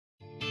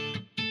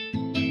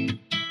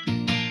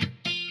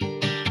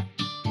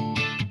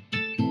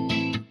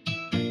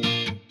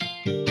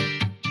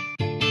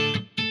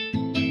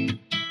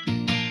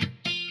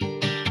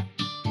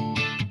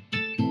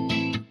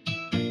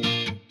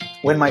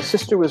when my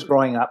sister was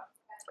growing up,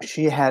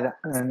 she had,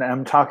 and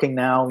I'm talking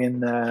now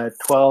in the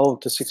 12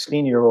 to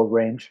 16-year-old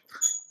range,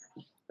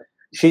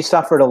 she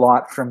suffered a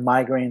lot from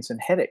migraines and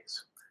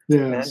headaches.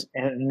 Yes.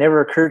 And it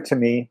never occurred to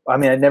me, I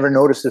mean, I'd never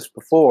noticed this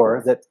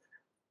before, that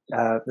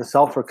the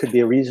sulfur could be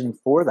a reason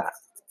for that.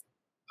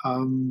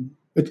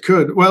 It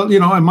could. Well, you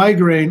know, a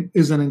migraine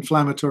is an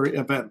inflammatory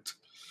event.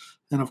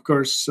 And of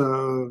course,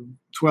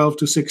 12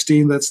 to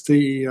 16, that's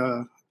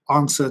the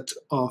onset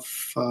of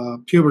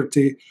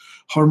puberty,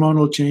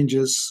 hormonal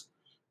changes.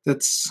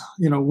 That's,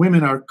 you know,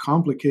 women are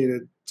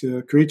complicated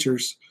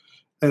creatures.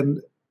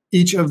 And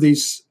each of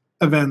these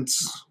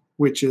events,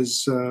 which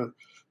is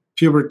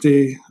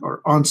puberty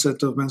or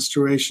onset of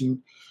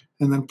menstruation,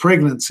 and then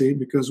pregnancy,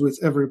 because with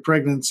every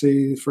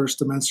pregnancy, first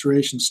the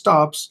menstruation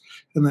stops,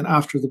 and then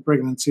after the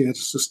pregnancy, it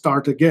has to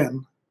start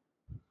again.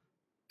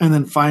 And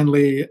then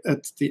finally,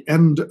 at the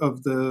end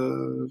of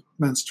the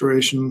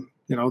menstruation,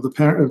 you know,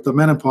 the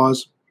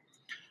menopause,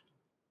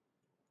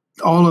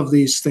 all of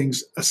these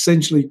things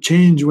essentially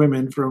change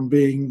women from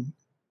being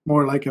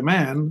more like a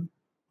man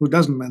who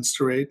doesn't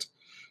menstruate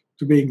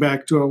to being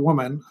back to a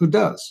woman who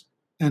does.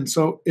 And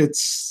so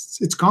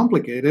it's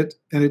complicated,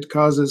 and it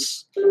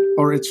causes,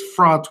 or it's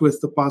fraught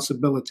with the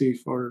possibility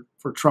for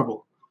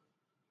trouble.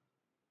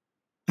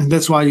 And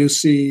that's why you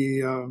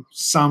see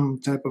some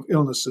type of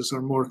illnesses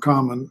are more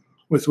common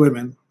with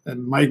women,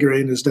 and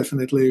migraine is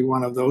definitely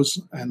one of those,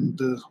 and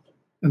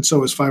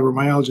so is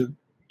fibromyalgia.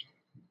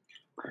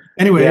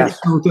 Anyway, Yes,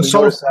 so the we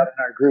notice that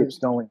in our groups,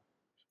 don't we?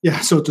 Yeah,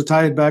 so to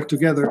tie it back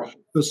together,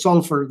 the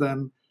sulfur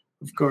then,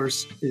 of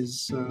course,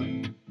 is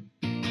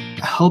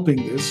helping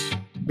this,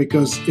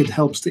 because it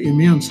helps the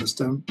immune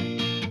system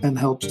and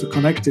helps the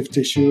connective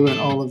tissue and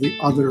all of the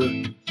other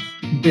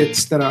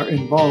bits that are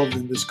involved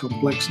in this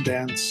complex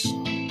dance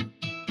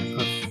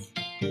of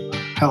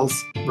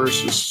health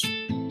versus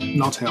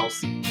not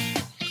health.